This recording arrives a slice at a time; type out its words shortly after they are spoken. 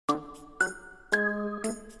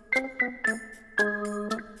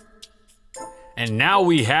And now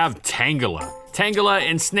we have Tangela. Tangela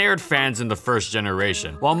ensnared fans in the first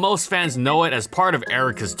generation. While most fans know it as part of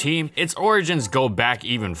Erica's team, its origins go back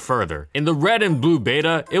even further. In the red and blue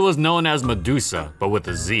beta, it was known as Medusa, but with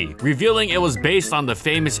a Z, revealing it was based on the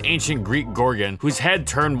famous ancient Greek Gorgon whose head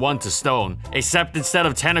turned one to stone, except instead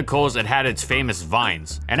of tentacles it had its famous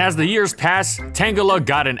vines. And as the years passed, Tangela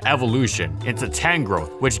got an evolution into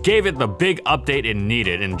Tangrowth, which gave it the big update it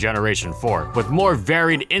needed in Generation 4, with more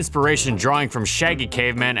varied inspiration drawing from shaggy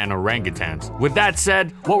cavemen and orangutans. With that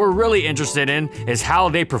said, what we're really interested in is how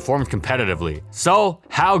they performed competitively. So,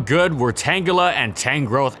 how good were Tangela and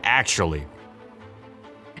Tangrowth actually?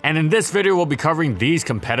 And in this video, we'll be covering these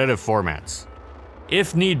competitive formats.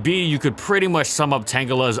 If need be, you could pretty much sum up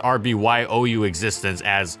Tangela's RBYOU existence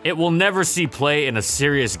as it will never see play in a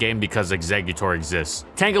serious game because Exeggutor exists.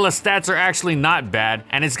 Tangela's stats are actually not bad,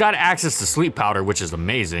 and it's got access to sleep powder, which is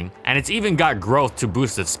amazing, and it's even got growth to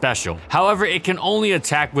boost its special. However, it can only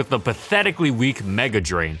attack with the pathetically weak Mega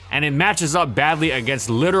Drain, and it matches up badly against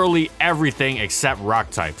literally everything except rock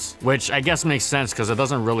types, which I guess makes sense because it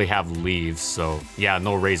doesn't really have leaves, so yeah,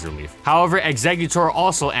 no Razor Leaf. However, Exeggutor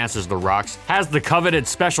also answers the rocks, has the coveted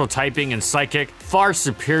special typing in Psychic, far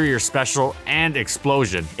superior special, and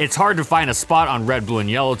Explosion. It's hard to find a spot on red, blue, and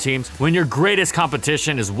yellow teams when your greatest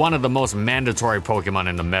competition is one of the most mandatory Pokemon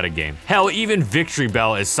in the metagame. Hell, even Victory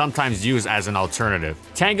Bell is sometimes used as an alternative.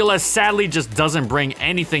 Tangela sadly just doesn't bring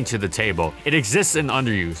anything to the table. It exists in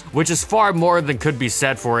underuse, which is far more than could be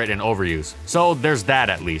said for it in overuse. So there's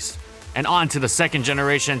that at least. And on to the second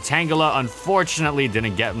generation, Tangela unfortunately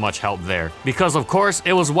didn't get much help there. Because of course,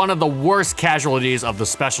 it was one of the worst casualties of the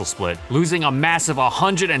special split, losing a massive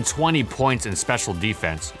 120 points in special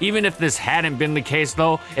defense. Even if this hadn't been the case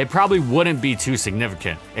though, it probably wouldn't be too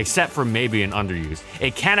significant, except for maybe an underuse.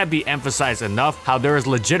 It cannot be emphasized enough how there is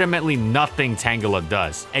legitimately nothing Tangela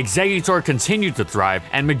does. Exeggutor continued to thrive,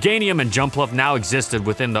 and Meganium and Jumpluff now existed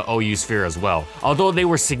within the OU sphere as well, although they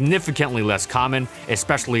were significantly less common,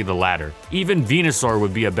 especially the latter. Even Venusaur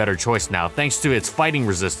would be a better choice now thanks to its fighting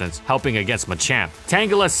resistance helping against Machamp.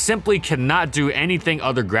 Tangela simply cannot do anything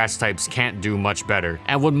other grass types can't do much better,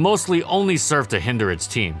 and would mostly only serve to hinder its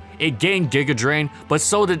team. It gained Giga Drain, but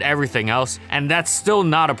so did everything else, and that's still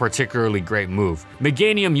not a particularly great move.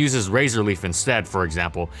 Meganium uses Razor Leaf instead, for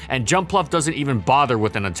example, and Jumpluff doesn't even bother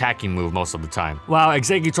with an attacking move most of the time. While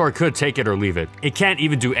Exeggutor could take it or leave it, it can't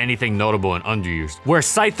even do anything notable and underused. Where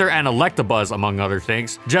Scyther and Electabuzz, among other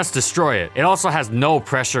things, just destroy it. It also has no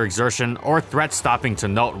pressure exertion or threat stopping to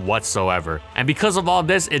note whatsoever. And because of all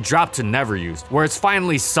this, it dropped to never used, where it's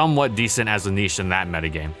finally somewhat decent as a niche in that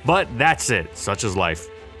metagame. But that's it, such is life.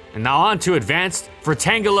 And now on to Advanced. For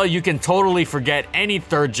Tangela, you can totally forget any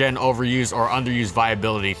 3rd gen overuse or underused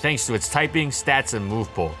viability thanks to its typing, stats, and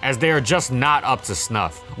move pool, as they are just not up to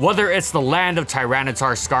snuff. Whether it's the land of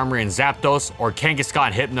Tyranitar, Skarmory, and Zapdos, or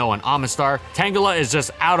Kangaskhan, Hypno, and Amistar, Tangela is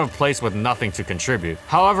just out of place with nothing to contribute.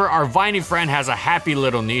 However, our Viney friend has a happy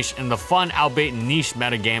little niche in the fun, albeit niche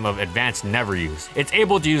metagame of Advanced Never Use. It's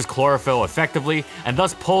able to use Chlorophyll effectively, and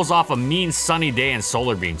thus pulls off a mean Sunny Day and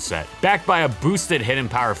Solar Beam set, backed by a boosted Hidden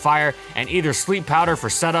Power Fire, and either Sleep Powder for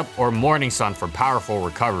setup or Morning Sun for powerful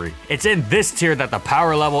recovery. It's in this tier that the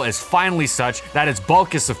power level is finally such that its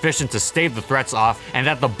bulk is sufficient to stave the threats off, and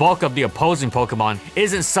that the bulk of the opposing Pokemon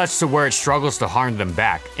isn't such to where it struggles to harm them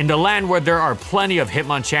back. In the land where there are plenty of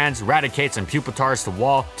Hitmonchans, Raticates, and Pupitars to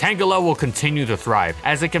wall, Tangela will continue to thrive,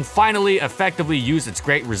 as it can finally effectively use its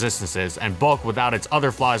great resistances and bulk without its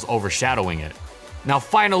other flaws overshadowing it. Now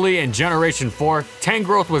finally, in Generation 4,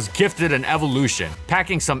 Tangrowth was gifted an evolution,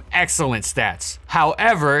 packing some excellent stats.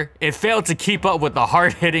 However, it failed to keep up with the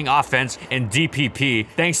hard-hitting offense in DPP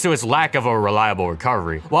thanks to its lack of a reliable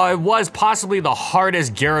recovery. While it was possibly the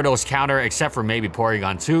hardest Gyarados counter except for maybe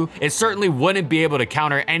Porygon 2, it certainly wouldn't be able to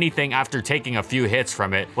counter anything after taking a few hits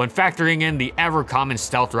from it when factoring in the ever-common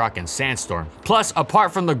Stealth Rock and Sandstorm. Plus,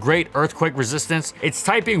 apart from the great Earthquake resistance, its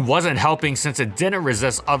typing wasn't helping since it didn't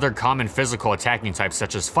resist other common physical attacking types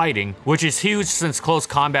such as Fighting, which is huge since close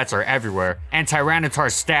combats are everywhere, and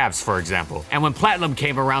Tyranitar stabs, for example. And when Platinum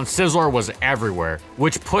came around, Scizor was everywhere,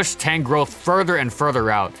 which pushed Tangrowth further and further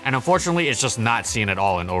out, and unfortunately it's just not seen at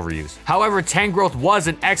all in overuse. However, Tangrowth was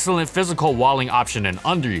an excellent physical walling option in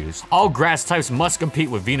underuse. All grass types must compete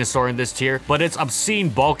with Venusaur in this tier, but its obscene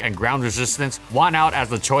bulk and ground resistance won out as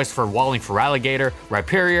the choice for walling Feraligatr,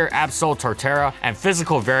 Rhyperior, Absol, Torterra, and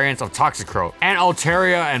physical variants of Toxicroak, and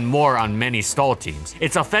Altaria and more on many stall teams.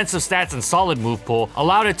 Its offensive stats and solid move pool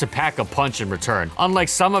allowed it to pack a punch in return, unlike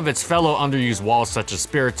some of its fellow underused walls such as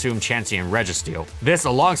Spiritomb, Chansey, and Registeel. This,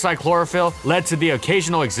 alongside Chlorophyll, led to the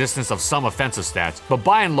occasional existence of some offensive stats, but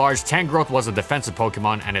by and large, Tangrowth was a defensive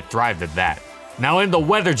Pokemon and it thrived at that. Now in the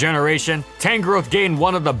weather generation, Tangrowth gained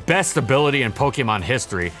one of the best ability in Pokemon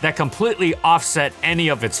history that completely offset any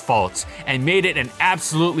of its faults and made it an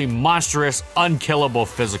absolutely monstrous, unkillable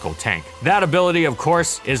physical tank. That ability, of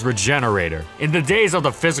course, is Regenerator. In the days of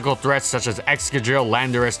the physical threats such as Excadrill,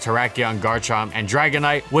 Landorus, Terrakion, Garchomp, and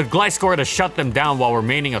Dragonite, with Gliscor to shut them down while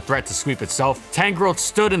remaining a threat to sweep itself, Tangrowth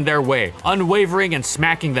stood in their way, unwavering and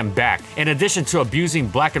smacking them back, in addition to abusing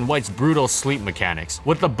Black and White's brutal sleep mechanics.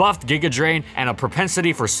 With the buffed Giga Drain and a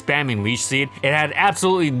propensity for spamming Leech Seed, it had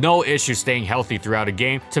absolutely no issue staying healthy throughout a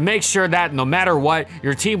game to make sure that no matter what,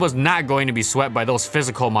 your team was not going to be swept by those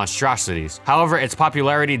physical monstrosities. However, its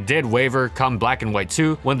popularity did waver come Black and White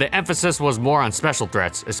 2 when the emphasis was more on special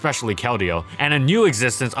threats, especially Keldeo, and a new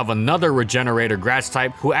existence of another Regenerator grass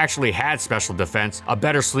type who actually had special defense, a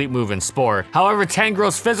better sleep move, and Spore. However,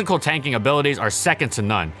 Tangrowth's physical tanking abilities are second to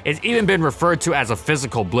none. It's even been referred to as a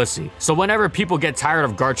physical Blissey. So whenever people get tired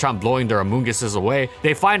of Garchomp blowing their Amoonguses away,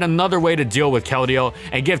 they find another way to deal with Keldeo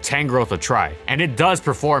and give Tangrowth a try. And it does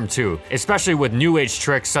perform too, especially with new age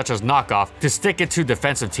tricks such as Knockoff to stick it to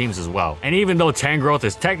defensive teams as well. And even though Tangrowth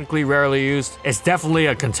is technically rarely used, it's definitely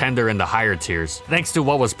a contender in the higher tiers, thanks to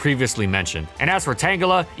what was previously mentioned. And as for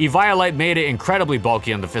Tangela, Eviolite made it incredibly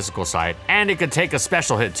bulky on the physical side, and it could take a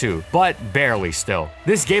special hit too, but barely still.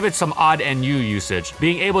 This gave it some odd NU usage,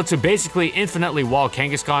 being able to basically infinitely wall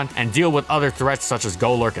Kangaskhan and deal with other threats such as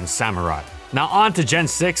Golurk and Samurott. Now on to Gen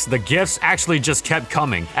 6, the gifts actually just kept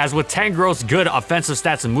coming, as with Tangrowth's good offensive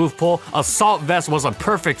stats and move pool, Assault Vest was a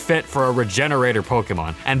perfect fit for a Regenerator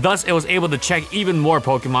Pokemon, and thus it was able to check even more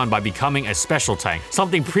Pokemon by becoming a special tank,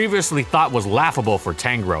 something previously thought was laughable for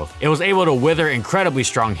Tangrowth. It was able to wither incredibly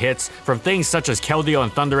strong hits from things such as Keldeo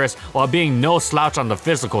and Thundurus while being no slouch on the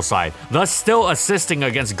physical side, thus still assisting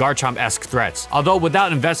against Garchomp-esque threats, although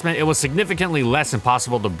without investment it was significantly less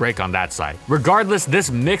impossible to break on that side. Regardless,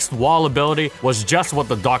 this mixed wall ability was just what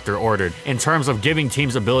the doctor ordered in terms of giving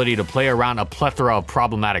teams ability to play around a plethora of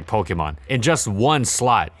problematic Pokemon in just one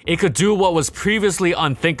slot. It could do what was previously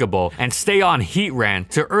unthinkable and stay on Heatran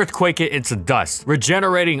to earthquake it into dust,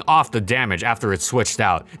 regenerating off the damage after it switched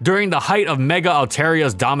out. During the height of Mega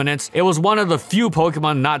Alteria's dominance, it was one of the few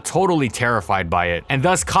Pokemon not totally terrified by it, and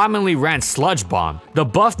thus commonly ran Sludge Bomb. The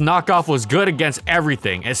buffed Knockoff was good against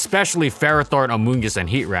everything, especially Ferrothorn, Amoonguss, and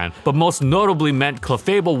Heatran, but most notably meant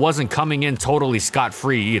Clefable wasn't coming in totally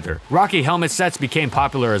scot-free either. Rocky Helmet sets became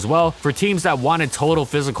popular as well for teams that wanted total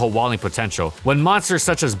physical walling potential, when monsters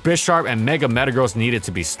such as Bisharp and Mega Metagross needed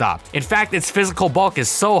to be stopped. In fact, its physical bulk is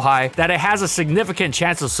so high that it has a significant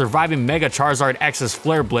chance of surviving Mega Charizard X's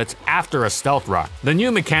Flare Blitz after a Stealth Rock. The new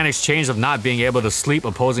mechanics change of not being able to sleep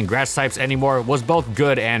opposing grass types anymore was both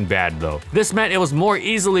good and bad though. This meant it was more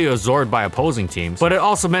easily absorbed by opposing teams, but it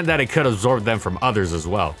also meant that it could absorb them from others as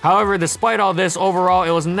well. However, despite all this, overall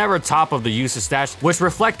it was never top of the usage stats, which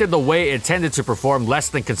reflected the way it tended to perform less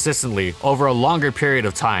than consistently over a longer period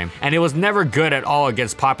of time, and it was never good at all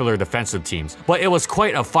against popular defensive teams. But it was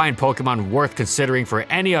quite a fine Pokemon worth considering for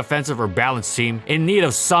any offensive or balanced team in need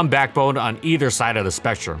of some backbone on either side of the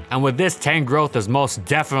spectrum. And with this, Tangrowth is most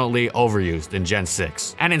definitely overused in Gen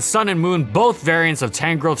 6. And in Sun and Moon, both variants of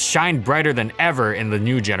Tangrowth shined brighter than ever in the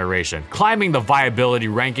new generation, climbing the viability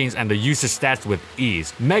rankings and the usage stats with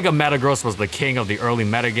ease. Mega Metagross was the king of the early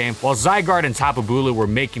metagame, while Zygarde and Tapu Bulu were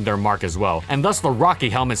making their mark as well, and thus the Rocky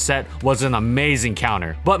Helmet set was an amazing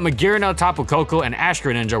counter. But Magearna, Tapu Koko, and Ash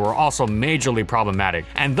Greninja were also majorly problematic,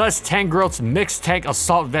 and thus Tangrowth's mixed tank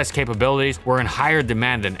Assault Vest capabilities were in higher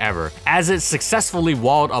demand than ever, as it successfully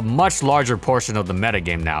walled a much larger portion of the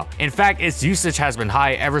metagame now. In fact, its usage has been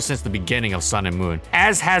high ever since the beginning of Sun and Moon,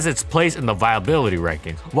 as has its place in the viability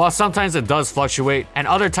rankings. While sometimes it does fluctuate, and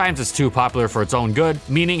other times it's too popular for its own good,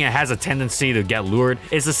 meaning it has a tendency to get lured,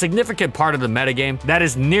 it's a significant part of the metagame that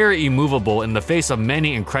is near immovable in the face of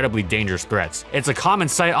many incredibly dangerous threats. It's a common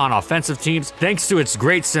sight on offensive teams thanks to its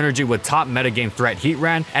great synergy with top metagame threat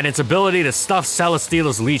Heatran and its ability to stuff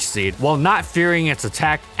Celesteela's Leech Seed while not fearing its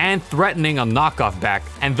attack and threatening a knockoff back,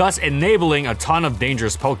 and thus enabling a ton of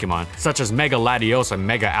dangerous Pokemon such as Mega Latios and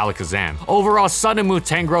Mega Alakazam. Overall, Sun and Moon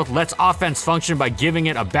Tangrowth lets offense function by giving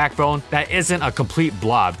it a backbone that isn't a complete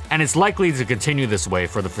blob, and it's likely to continue this way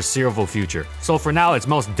for the foreseeable future. So for now, it's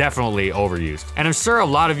most definitely overused. And I'm sure a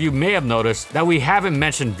lot of you may have noticed that we haven't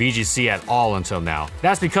mentioned VGC at all until now.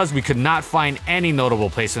 That's because we could not find any notable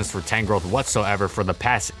placements for Tangrowth whatsoever for the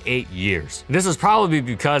past 8 years. This is probably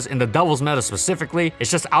because in the doubles meta specifically,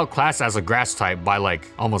 it's just outclassed as a grass type by like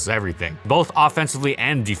almost everything, both offensively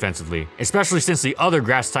and defensively, especially since the other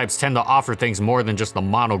grass types tend to offer things more than just the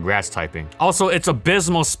mono grass typing. Also, its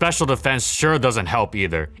abysmal special defense sure doesn't help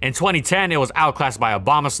either. In 2010, it was outclassed by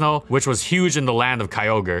Abomasnow, which was huge in the land of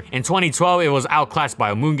Kyogre, In 2012, it was outclassed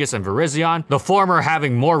by Amoonguss and Virizion, the former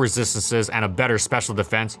having more resistances and a better special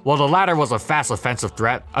defense, while the latter was a fast offensive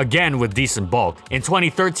threat, again with decent bulk. In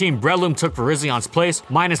 2013, Breloom took Virizion's place,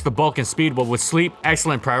 minus the bulk and speed, but with sleep,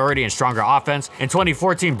 excellent priority, and stronger offense. In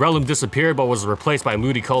 2014, Breloom disappeared but was replaced by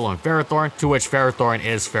Ludicolo and Ferrothorn, to which Ferrothorn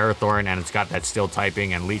is Ferrothorn and it's got that steel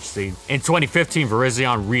typing and leech seed. In 2015,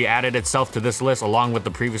 Virizion re-added itself to this list along with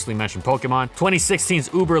the previously mentioned Pokemon.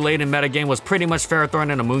 2016's uber-laden metagame was pretty much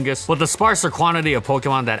Ferrothorn and Amoonguss, but the sparser quantity of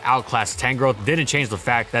Pokemon that outclassed Tangrowth didn't change the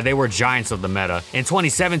fact that they were giants of the meta. In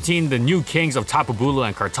 2017, the new kings of Tapu Bulu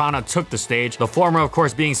and Kartana took the stage, the former of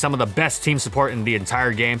course being some of the best team support in the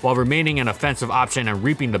entire game, while remaining an offensive option and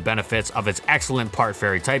reaping the benefits of its excellent part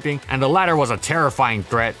fairy typing, and the latter was a terrifying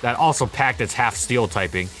threat that also packed its half steel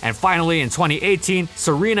typing. And finally, in 2018,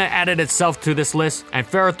 Serena added itself to this list, and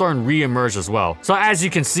Ferrothorn re-emerged as well. So as you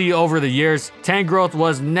can see over the years, Tangrowth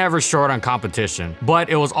was never short on competition, but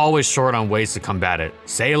it was always short on ways to combat it.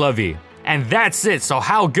 C'est la vie. And that's it. So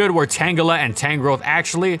how good were Tangela and Tangrowth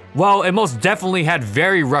actually? Well, it most definitely had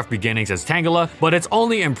very rough beginnings as Tangela, but it's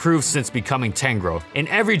only improved since becoming Tangrowth. In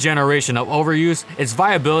every generation of overuse, its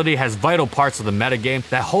viability has vital parts of the metagame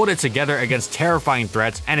that hold it together against terrifying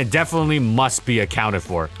threats, and it definitely must be accounted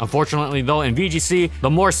for. Unfortunately though, in VGC, the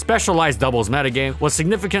more specialized doubles metagame was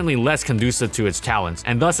significantly less conducive to its talents,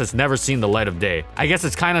 and thus it's never seen the light of day. I guess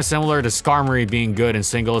it's kind of similar to Skarmory being good in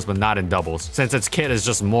singles but not in doubles, since its kit is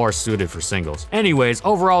just more suited for singles. Anyways,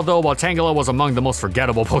 overall though, while Tangela was among the most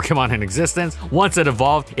forgettable Pokemon in existence, once it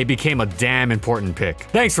evolved, it became a damn important pick.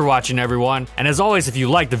 Thanks for watching everyone, and as always, if you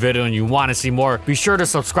liked the video and you want to see more, be sure to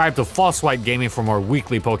subscribe to False Swipe Gaming for more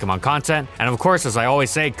weekly Pokemon content, and of course, as I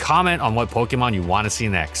always say, comment on what Pokemon you want to see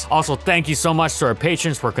next. Also, thank you so much to our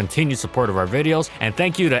patrons for continued support of our videos, and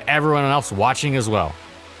thank you to everyone else watching as well.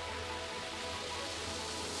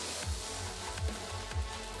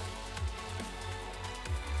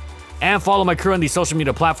 And follow my crew on these social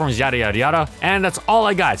media platforms, yada yada yada. And that's all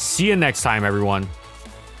I got. See you next time, everyone.